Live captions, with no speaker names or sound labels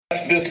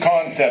This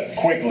concept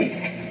quickly.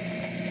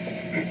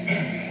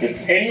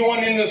 If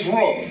anyone in this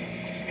room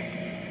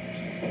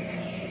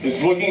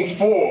is looking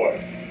for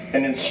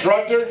an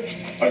instructor,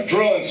 a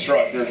drill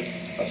instructor,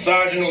 a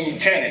sergeant or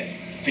lieutenant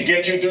to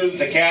get you through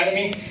this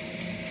academy,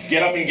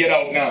 get up and get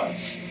out now.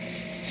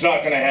 It's not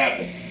going to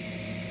happen.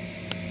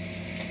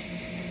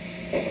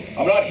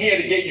 I'm not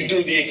here to get you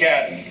through the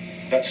academy.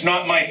 That's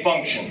not my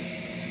function.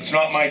 It's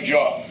not my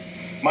job.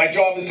 My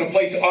job is to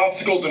place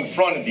obstacles in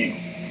front of you.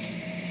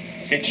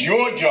 It's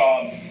your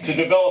job to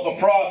develop a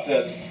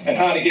process and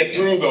how to get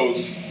through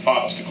those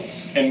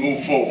obstacles and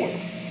move forward.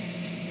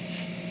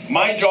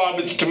 My job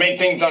is to make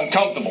things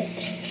uncomfortable.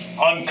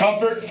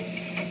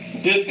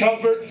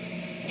 Discomfort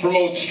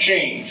promotes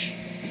change,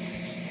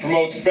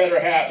 promotes better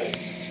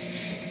habits.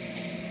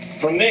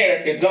 From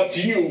there, it's up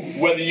to you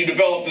whether you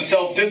develop the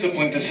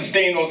self-discipline to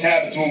sustain those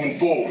habits moving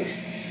forward.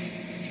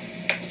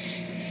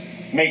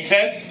 Make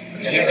sense?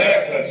 Yes,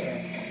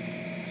 sir.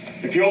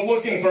 If you're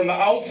looking from the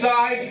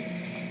outside,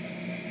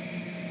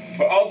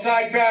 for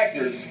outside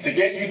factors to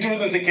get you through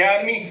this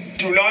academy,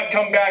 do not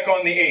come back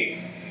on the 8th.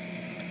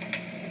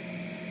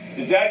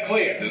 Is that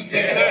clear? Yes,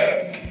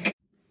 sir.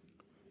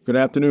 Good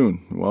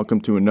afternoon. Welcome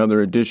to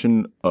another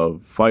edition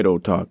of Fido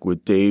Talk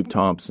with Dave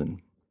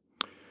Thompson.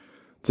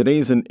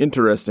 Today's an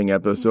interesting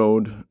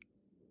episode,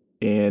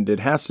 and it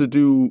has to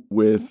do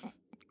with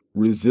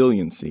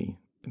resiliency.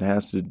 It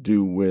has to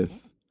do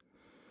with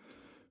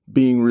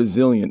being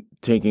resilient,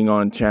 taking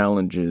on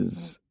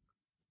challenges.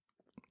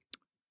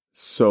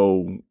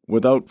 So,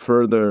 without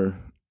further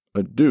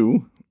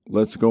ado,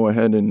 let's go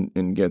ahead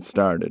and get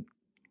started.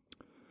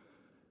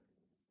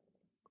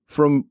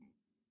 From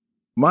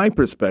my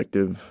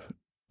perspective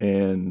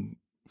and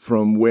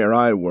from where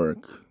I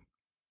work,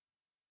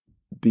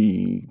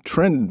 the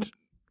trend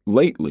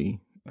lately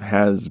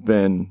has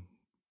been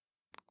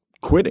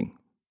quitting.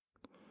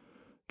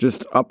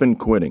 Just up and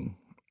quitting.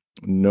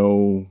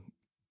 No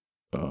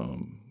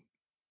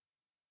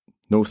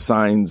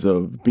signs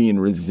of being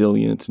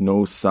resilient,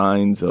 no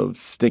signs of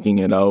sticking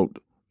it out,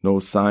 no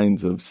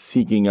signs of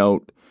seeking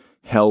out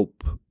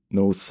help,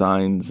 no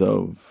signs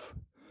of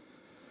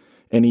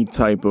any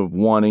type of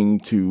wanting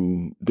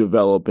to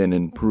develop and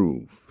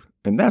improve.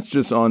 And that's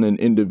just on an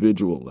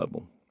individual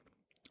level.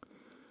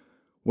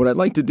 What I'd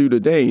like to do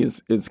today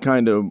is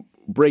kind of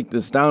break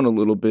this down a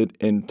little bit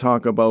and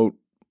talk about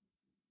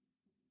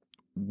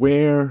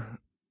where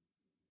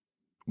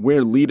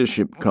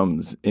leadership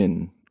comes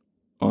in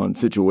on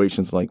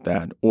situations like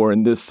that, or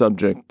in this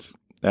subject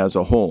as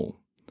a whole,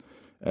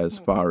 as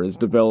far as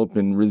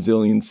developing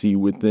resiliency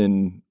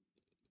within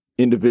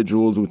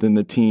individuals, within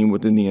the team,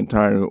 within the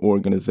entire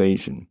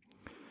organization.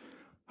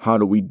 How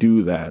do we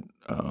do that?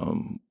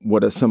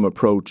 What are some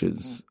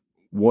approaches?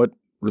 What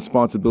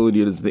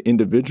responsibility does the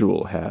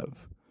individual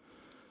have?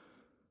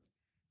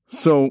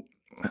 So,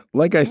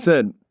 like I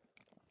said,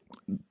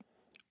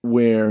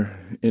 where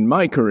in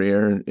my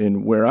career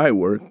and where I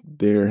work,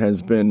 there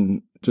has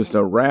been just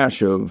a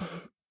rash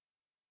of,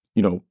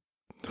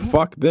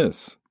 fuck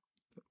this.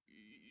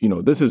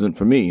 This isn't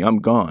for me. I'm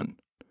gone.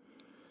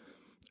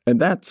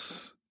 And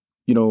that's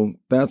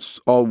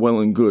all well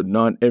and good.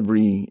 Not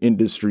every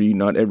industry,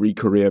 not every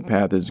career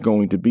path is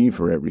going to be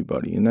for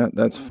everybody. And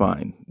that's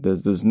fine.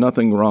 There's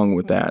nothing wrong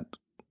with that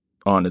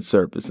on its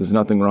surface. There's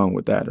nothing wrong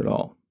with that at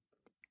all.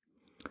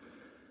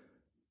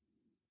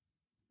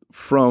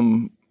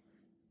 From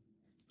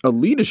a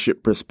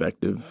leadership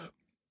perspective,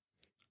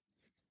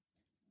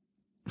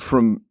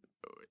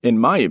 in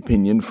my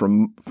opinion,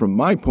 from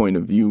my point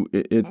of view,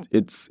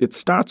 it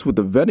starts with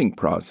the vetting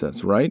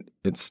process, right?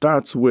 It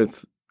starts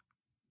with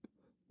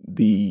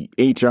the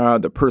HR,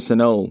 the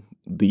personnel,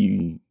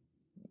 the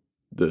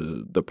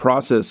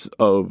process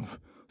of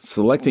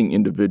selecting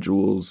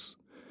individuals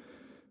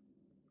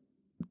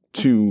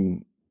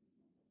to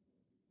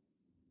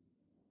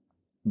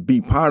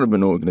be part of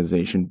an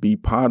organization, be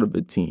part of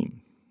a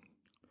team.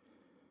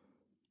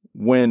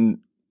 When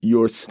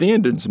your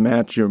standards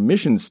match your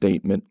mission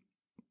statement,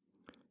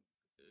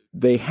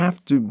 they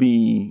have to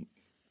be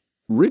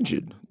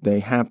rigid. They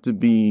have to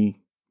be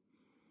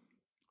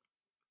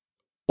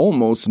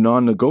almost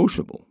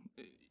non-negotiable.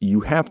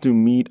 You have to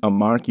meet a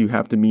mark. You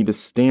have to meet a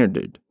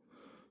standard.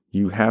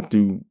 You have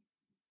to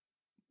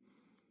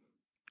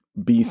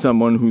be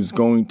someone who's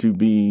going to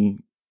be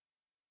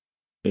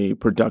a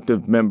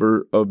productive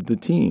member of the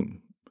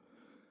team.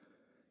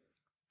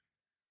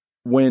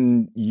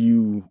 When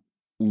you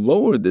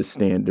lower the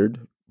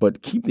standard,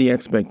 but keep the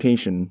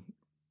expectation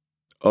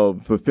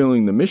of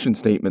fulfilling the mission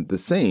statement the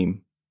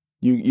same,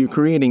 you're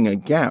creating a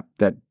gap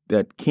that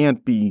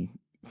can't be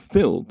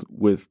filled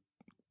with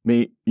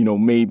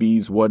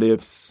maybes, what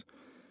ifs.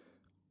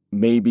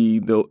 Maybe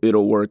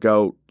it'll work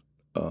out.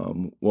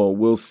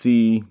 We'll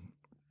see.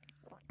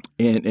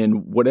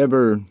 And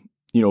whatever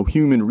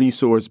human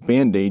resource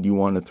Band-Aid you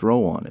want to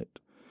throw on it.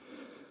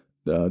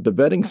 The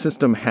vetting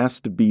system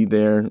has to be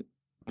there.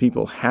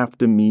 People have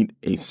to meet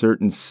a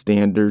certain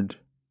standard.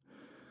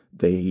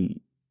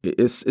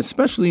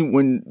 Especially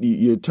when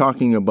you're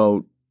talking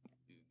about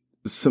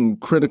some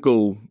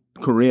critical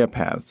career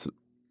paths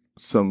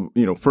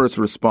first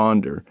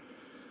responder,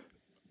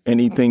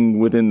 anything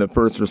within the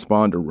first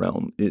responder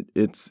realm,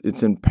 it's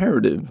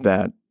imperative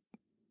that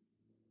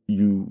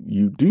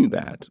you do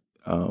that.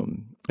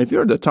 If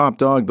you're the top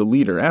dog, the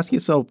leader, ask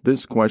yourself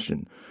this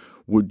question: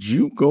 would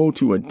you go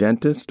to a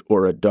dentist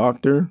or a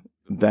doctor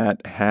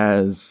that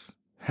has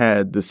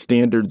had the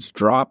standards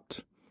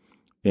dropped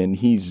and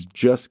he's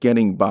just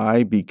getting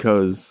by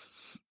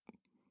because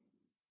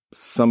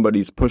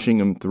somebody's pushing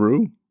him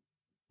through?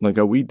 Like,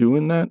 are we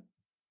doing that?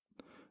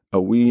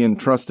 Are we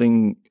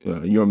entrusting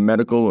your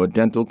medical or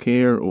dental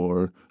care,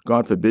 or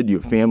God forbid,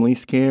 your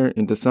family's care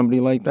into somebody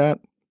like that?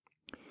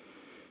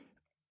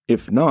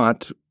 If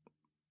not,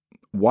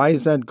 why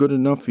is that good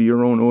enough for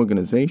your own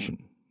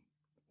organization?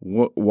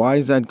 Why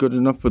is that good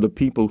enough for the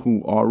people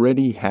who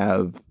already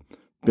have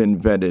been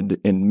vetted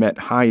and met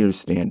higher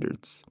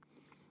standards?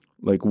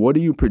 Like, what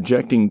are you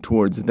projecting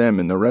towards them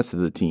and the rest of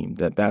the team?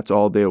 That's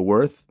all they're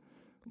worth?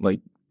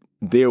 Like,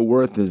 their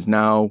worth is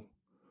now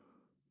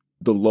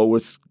the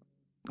lowest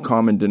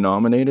common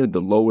denominator, the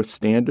lowest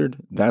standard?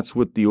 That's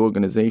what the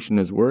organization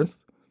is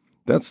worth?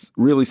 That's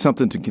really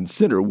something to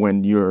consider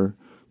when you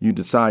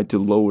decide to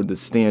lower the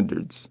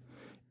standards,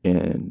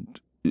 and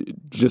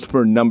just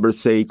for numbers'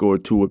 sake or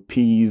to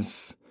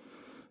appease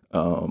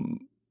the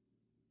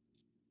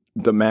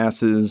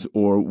masses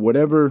or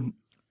whatever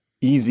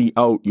easy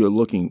out you're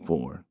looking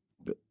for.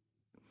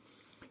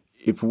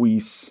 If we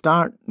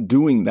start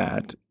doing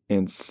that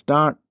and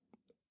start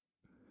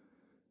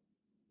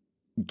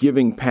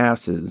giving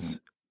passes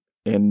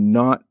and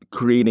not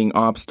creating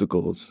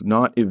obstacles,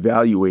 not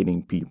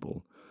evaluating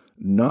people,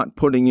 not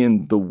putting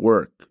in the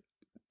work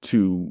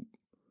to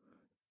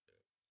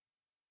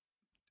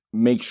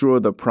make sure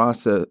the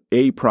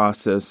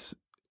process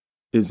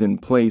is in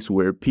place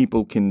where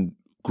people can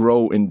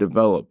grow and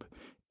develop.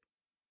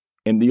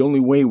 And the only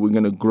way we're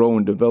going to grow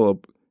and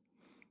develop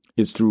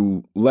is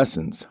through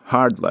lessons,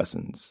 hard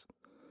lessons.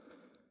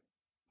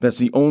 That's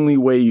the only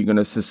way you're going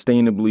to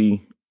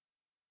sustainably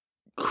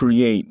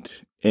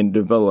create and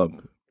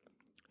develop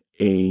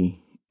a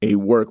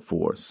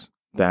workforce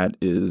that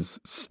is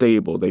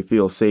stable. They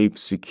feel safe,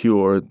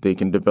 secure, they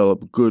can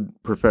develop good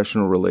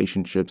professional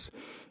relationships,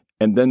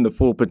 and then the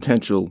full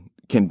potential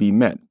can be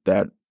met,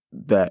 that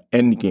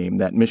end game,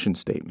 that mission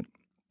statement.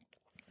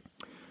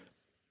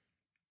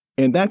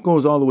 And that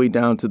goes all the way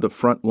down to the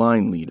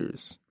frontline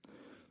leaders.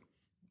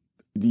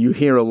 You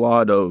hear a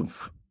lot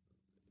of,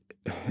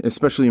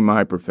 especially in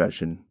my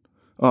profession,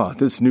 oh,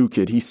 this new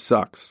kid, he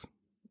sucks.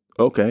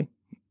 Okay,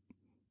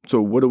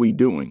 so what are we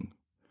doing?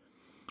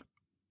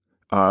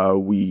 Are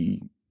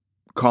we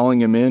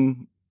calling him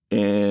in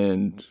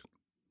and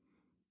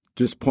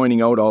just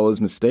pointing out all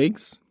his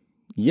mistakes?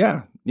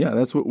 Yeah,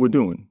 that's what we're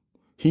doing.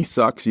 He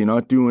sucks. You're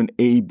not doing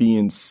A, B,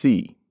 and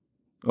C.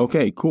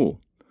 Okay, cool.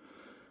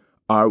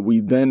 Are we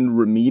then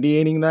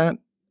remediating that?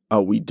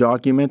 Are we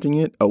documenting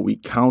it? Are we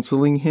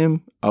counseling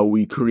him? Are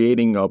we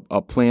creating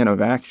a plan of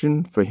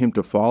action for him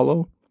to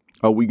follow?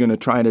 Are we going to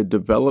try to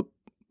develop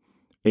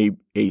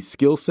a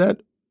skill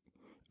set?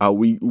 Are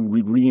we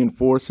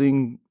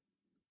reinforcing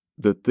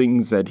the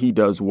things that he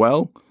does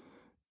well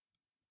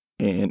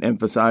and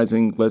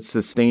emphasizing let's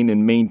sustain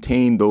and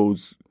maintain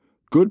those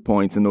good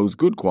points and those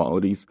good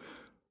qualities?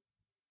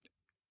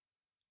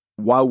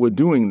 While we're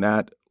doing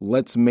that,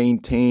 let's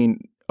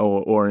maintain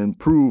or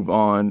improve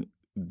on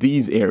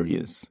these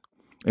areas.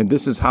 And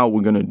this is how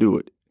we're going to do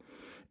it.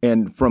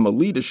 And from a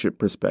leadership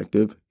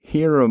perspective,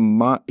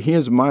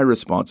 here's my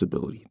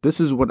responsibility. This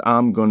is what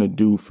I'm going to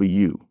do for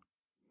you.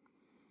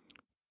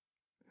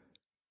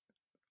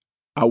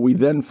 Are we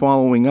then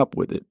following up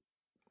with it?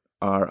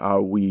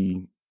 Are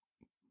we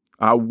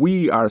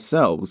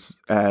ourselves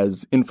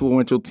as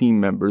influential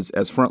team members,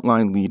 as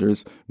frontline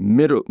leaders,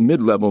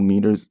 mid-level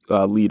leaders,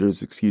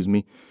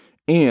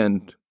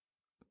 and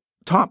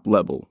top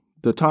level,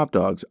 the top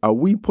dogs, are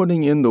we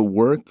putting in the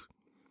work?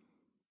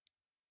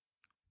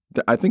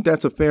 I think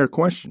that's a fair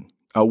question.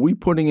 Are we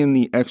putting in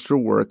the extra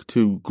work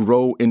to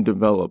grow and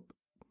develop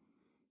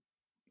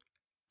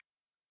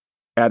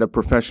at a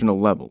professional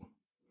level?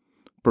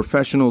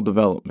 Professional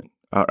development.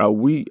 Are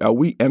we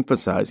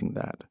emphasizing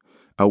that?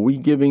 Are we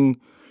giving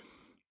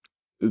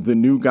the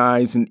new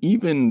guys, and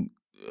even,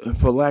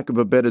 for lack of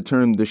a better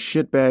term, the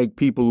shitbag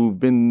people who've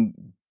been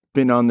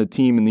on the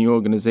team in the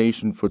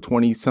organization for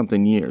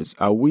 20-something years,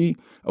 are we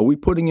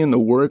putting in the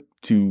work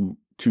to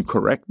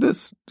correct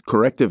this,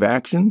 corrective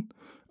action?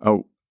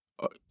 Are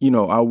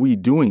we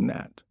doing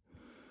that?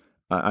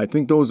 I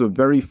think those are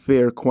very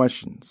fair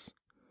questions.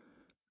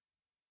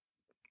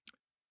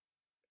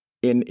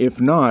 And if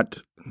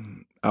not,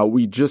 are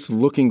we just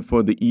looking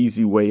for the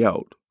easy way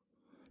out?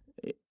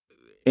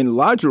 In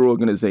larger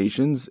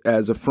organizations,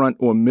 as a front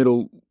or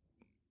mid-level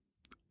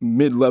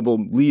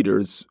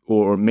leaders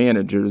or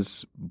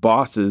managers,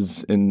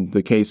 bosses, in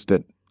the case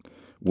that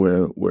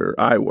where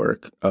I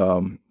work,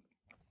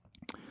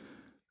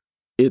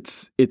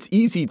 it's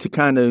easy to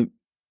kind of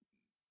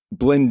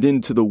blend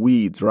into the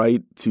weeds,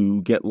 right?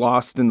 To get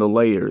lost in the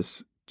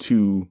layers,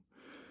 to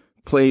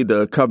play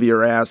the cover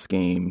your ass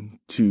game,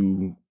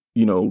 to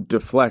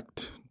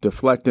deflect,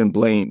 deflect and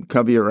blame,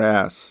 cover your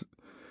ass,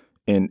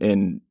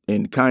 and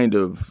kind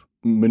of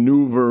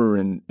maneuver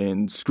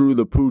and screw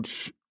the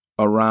pooch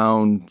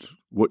around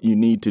what you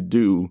need to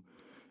do,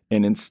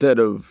 and instead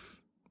of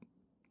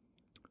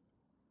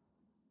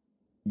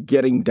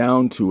getting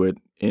down to it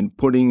and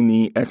putting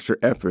the extra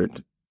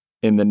effort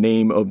in the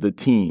name of the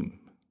team,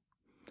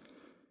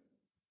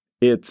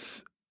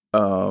 it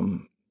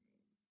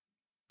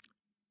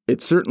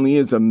certainly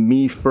is a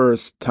me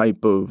first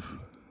type of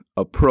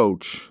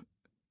approach,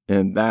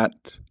 and that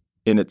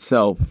in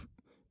itself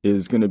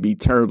is going to be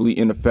terribly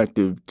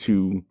ineffective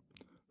to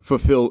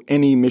fulfill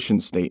any mission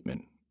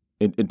statement.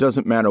 It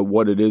doesn't matter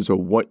what it is or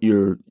what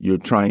you're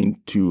trying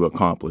to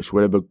accomplish,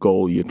 whatever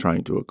goal you're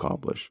trying to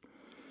accomplish.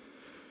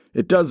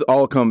 It does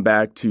all come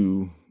back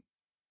to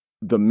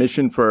the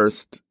mission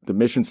first, the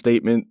mission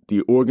statement,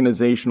 the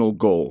organizational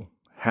goal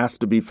has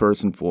to be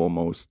first and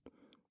foremost.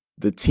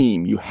 The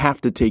team, you have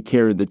to take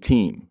care of the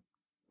team.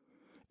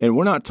 And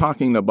we're not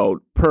talking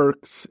about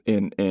perks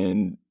and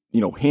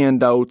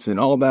handouts and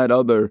all that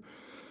other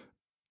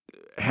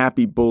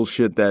happy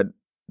bullshit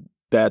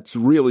that's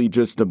really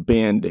just a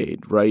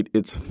Band-Aid, right?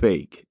 It's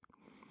fake.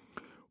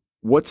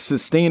 What's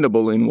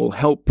sustainable and will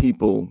help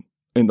people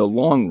in the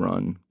long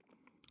run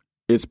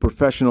is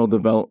professional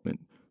development,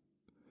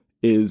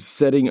 is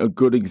setting a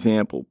good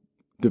example,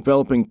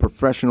 developing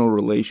professional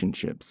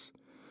relationships,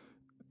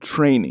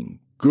 training,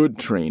 good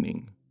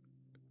training,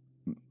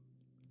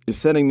 is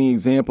setting the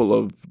example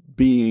of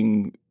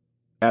being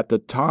at the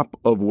top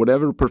of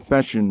whatever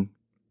profession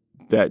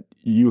that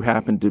you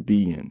happen to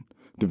be in,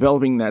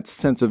 developing that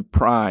sense of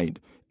pride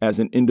as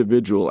an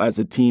individual, as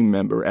a team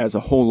member, as a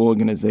whole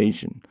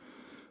organization.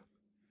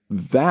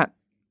 That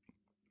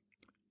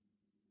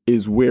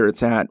is where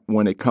it's at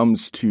when it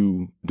comes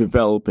to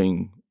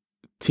developing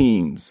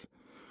teams.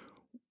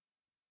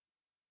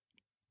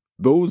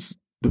 Those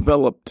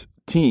developed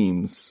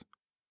teams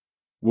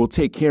will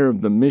take care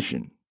of the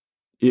mission.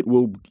 It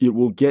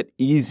will get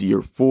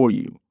easier for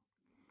you.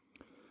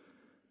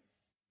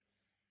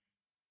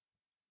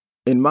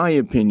 In my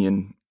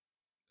opinion,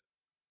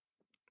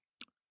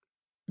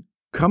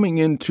 coming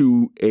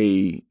into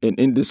an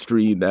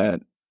industry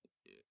that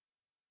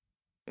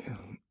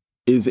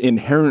is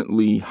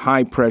inherently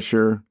high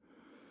pressure,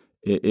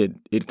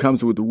 it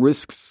comes with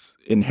risks,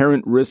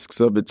 inherent risks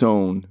of its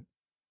own,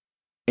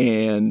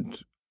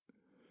 and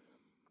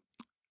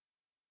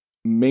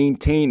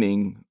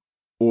maintaining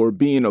or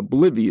being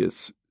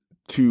oblivious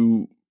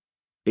to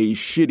a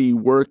shitty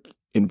work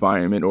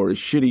environment or a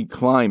shitty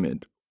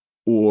climate,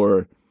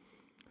 or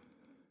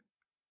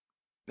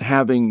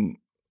having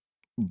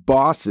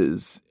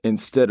bosses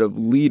instead of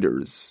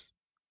leaders,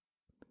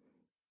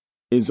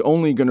 is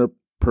only going to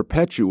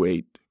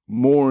perpetuate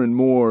more and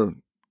more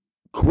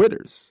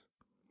quitters.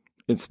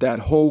 It's that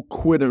whole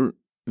quitter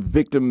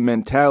victim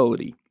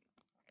mentality.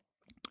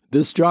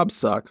 This job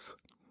sucks.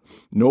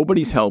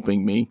 Nobody's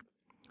helping me.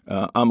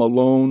 I'm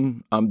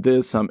alone. I'm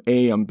this. I'm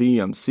A. I'm B.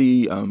 I'm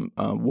C.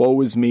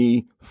 Woe is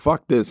me.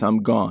 Fuck this.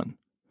 I'm gone.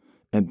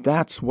 And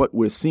that's what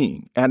we're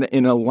seeing at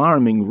an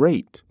alarming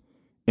rate.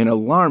 An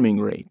alarming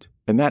rate.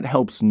 And that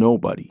helps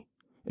nobody.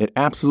 It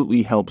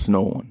absolutely helps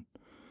no one.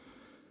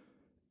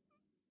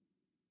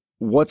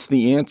 What's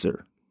the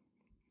answer?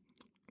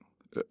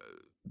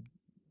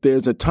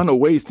 There's a ton of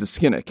ways to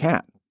skin a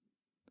cat.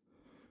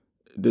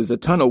 There's a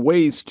ton of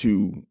ways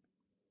to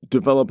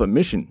develop a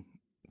mission.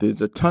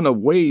 There's a ton of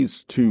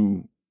ways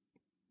to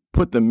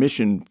put the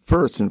mission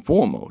first and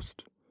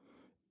foremost.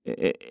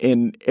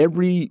 And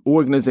every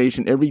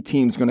organization, every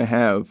team is going to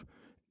have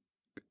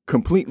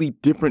completely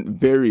different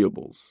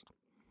variables.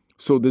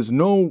 So there's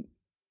no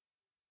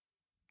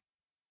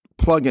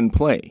plug and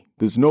play.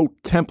 There's no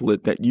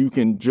template that you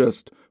can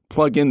just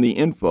plug in the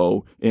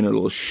info and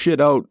it'll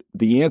shit out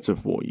the answer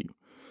for you.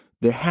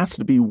 There has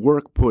to be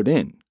work put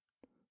in.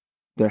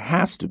 There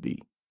has to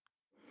be.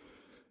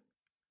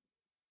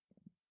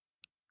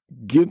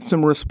 Give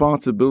some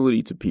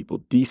responsibility to people.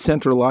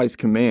 Decentralize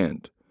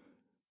command.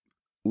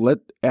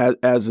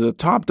 As a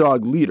top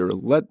dog leader,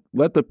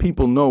 let the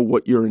people know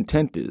what your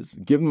intent is.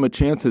 Give them a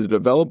chance to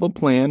develop a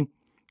plan.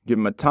 Give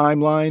them a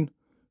timeline.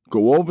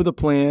 Go over the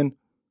plan,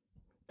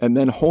 and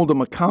then hold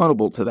them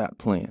accountable to that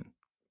plan.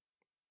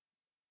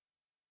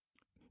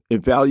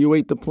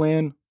 Evaluate the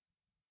plan.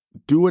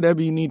 Do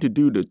whatever you need to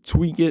do to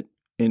tweak it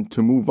and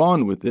to move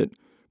on with it,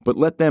 but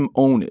let them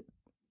own it.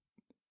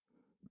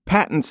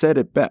 Patton said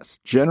it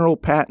best. General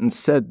Patton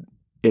said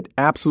it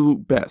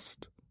absolute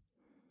best.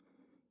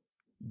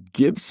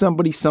 Give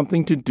somebody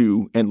something to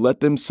do and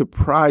let them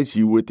surprise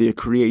you with their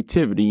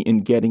creativity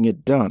in getting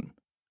it done.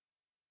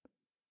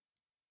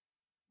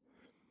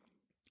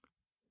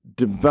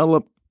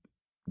 Develop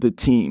the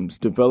teams,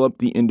 develop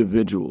the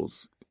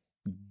individuals.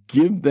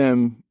 Give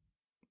them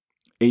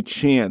a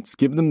chance,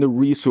 give them the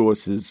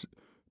resources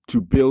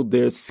to build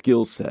their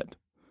skill set,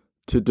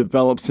 to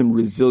develop some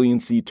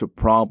resiliency to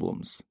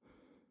problems,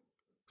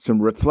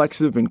 some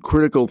reflexive and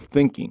critical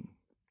thinking.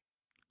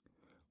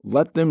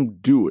 Let them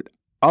do it.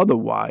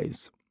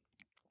 Otherwise,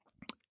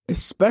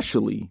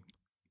 especially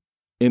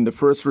in the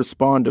first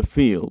responder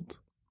field,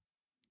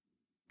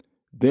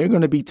 they're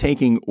going to be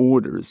taking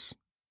orders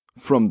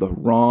from the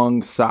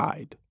wrong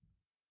side.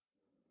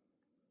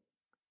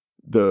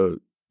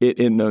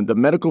 In the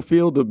medical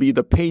field, it'll be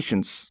the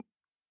patients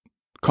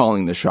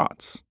calling the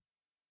shots,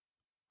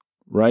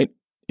 right?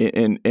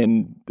 And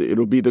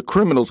it'll be the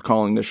criminals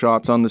calling the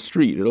shots on the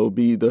street. It'll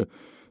be the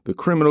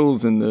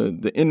criminals and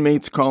the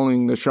inmates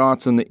calling the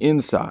shots on the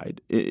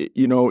inside.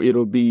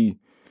 There'll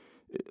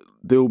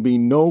be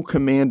no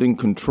command and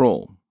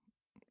control.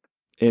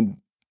 And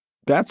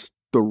that's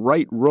the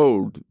right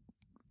road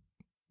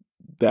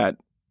that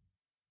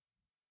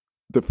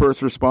the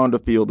first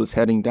responder field is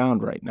heading down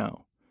right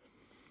now.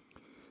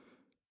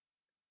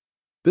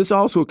 This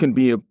also can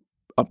be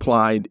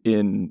applied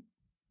in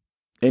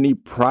any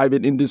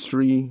private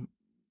industry.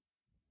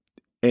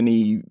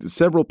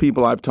 Several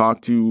people I've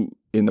talked to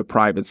in the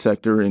private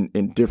sector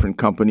in different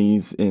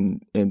companies,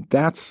 and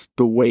that's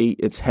the way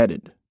it's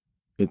headed.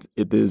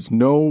 There's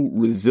no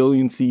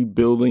resiliency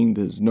building.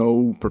 There's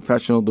no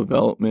professional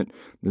development.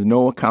 There's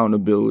no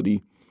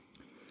accountability.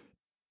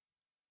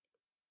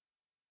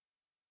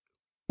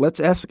 Let's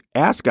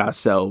ask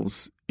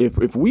ourselves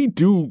if we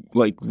do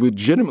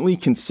legitimately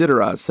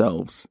consider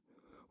ourselves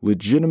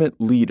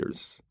legitimate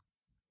leaders,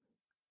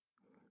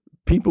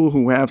 people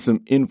who have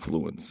some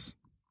influence,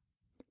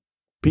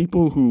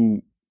 people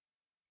who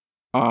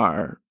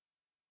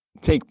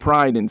take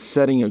pride in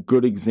setting a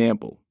good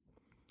example.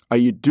 Are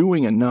you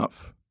doing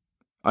enough?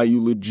 Are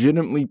you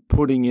legitimately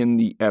putting in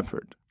the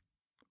effort?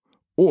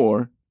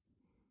 Or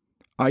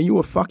are you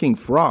a fucking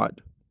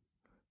fraud?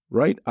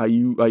 Right? Are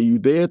you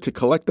there to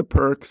collect the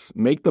perks,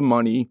 make the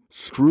money,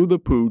 screw the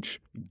pooch,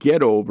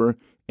 get over,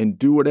 and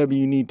do whatever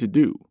you need to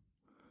do?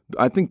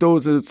 I think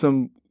those are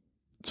some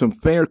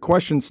fair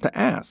questions to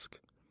ask.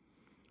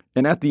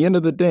 And at the end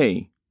of the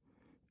day,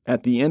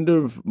 at the end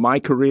of my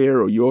career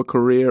or your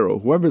career or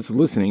whoever's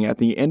listening, at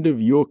the end of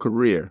your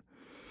career,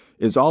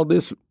 is all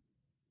this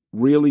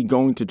really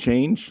going to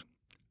change?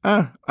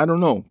 I don't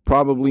know.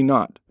 Probably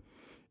not.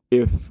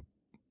 If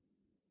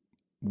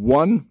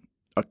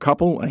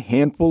a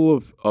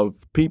handful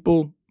of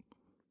people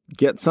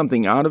get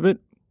something out of it,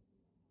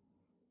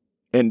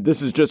 and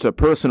this is just a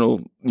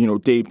personal,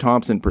 Dave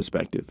Thompson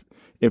perspective.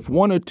 If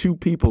one or two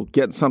people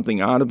get something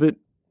out of it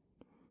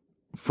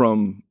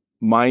from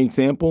my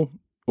example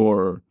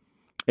or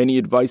any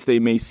advice they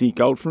may seek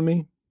out from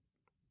me,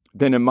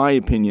 then in my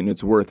opinion,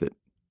 it's worth it.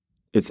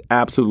 It's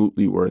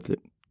absolutely worth it.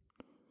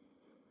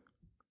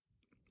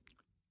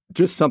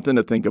 Just something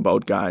to think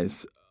about,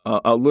 guys.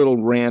 A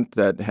little rant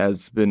that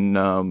has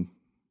been,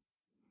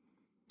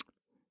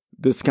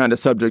 this kind of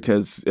subject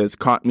has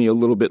caught me a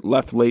little bit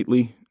left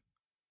lately.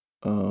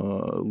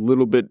 A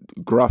little bit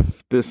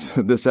gruff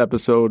this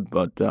episode,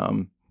 but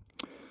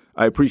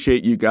I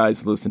appreciate you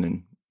guys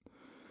listening.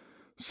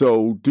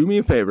 So do me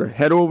a favor,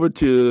 head over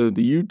to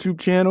the YouTube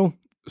channel,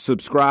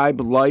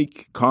 subscribe,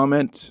 like,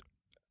 comment,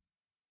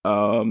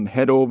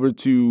 head over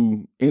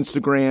to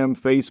Instagram,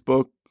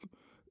 Facebook.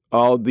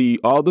 All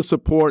the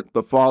support,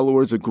 the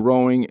followers are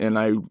growing, and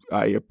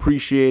I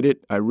appreciate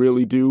it. I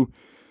really do.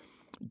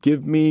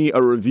 Give me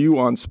a review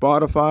on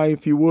Spotify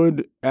if you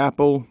would,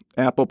 Apple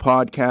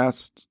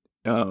Podcasts.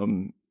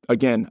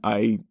 Again,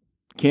 I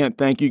can't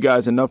thank you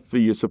guys enough for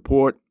your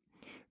support.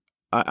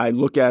 I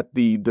look at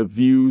the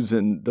views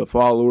and the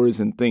followers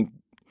and think,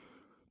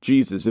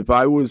 Jesus, if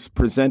I was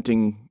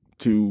presenting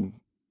to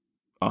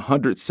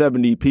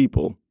 170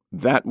 people,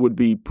 that would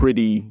be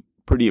pretty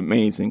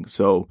amazing.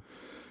 So,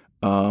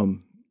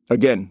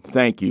 again,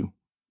 thank you.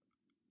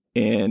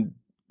 And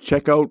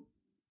check out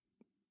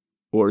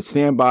or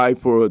stand by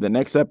for the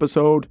next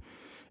episode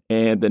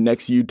and the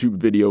next YouTube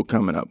video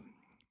coming up.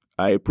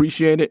 I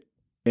appreciate it.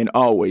 And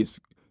always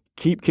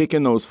keep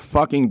kicking those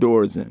fucking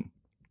doors in.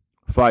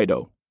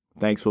 Fido.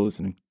 Thanks for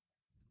listening.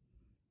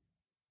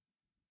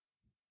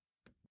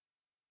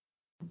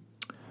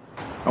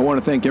 I want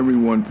to thank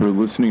everyone for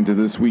listening to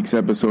this week's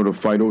episode of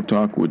Fido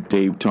Talk with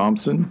Dave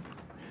Thompson.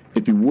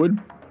 If you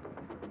would,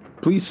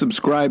 please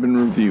subscribe and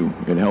review.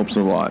 It helps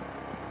a lot.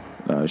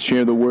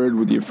 Share the word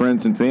with your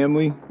friends and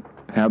family.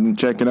 Have them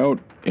check it out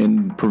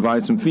and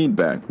provide some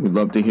feedback. We'd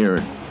love to hear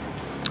it.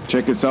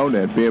 Check us out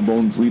at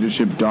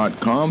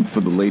barebonesleadership.com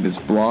for the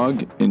latest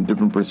blog and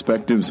different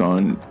perspectives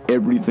on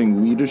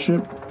everything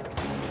leadership.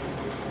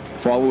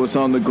 Follow us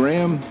on the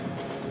gram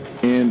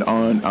and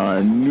on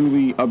our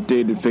newly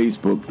updated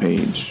Facebook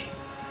page.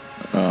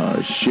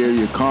 Share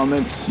your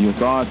comments, your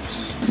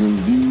thoughts, your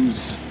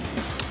reviews.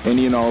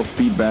 Any and all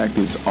feedback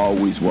is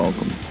always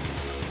welcome.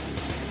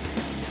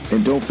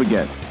 And don't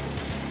forget,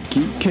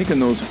 keep kicking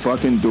those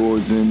fucking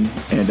doors in,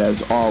 and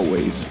as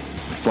always,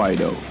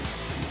 Fido.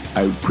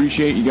 I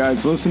appreciate you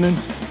guys listening.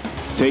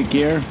 Take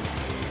care,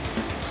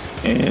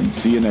 and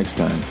see you next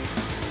time.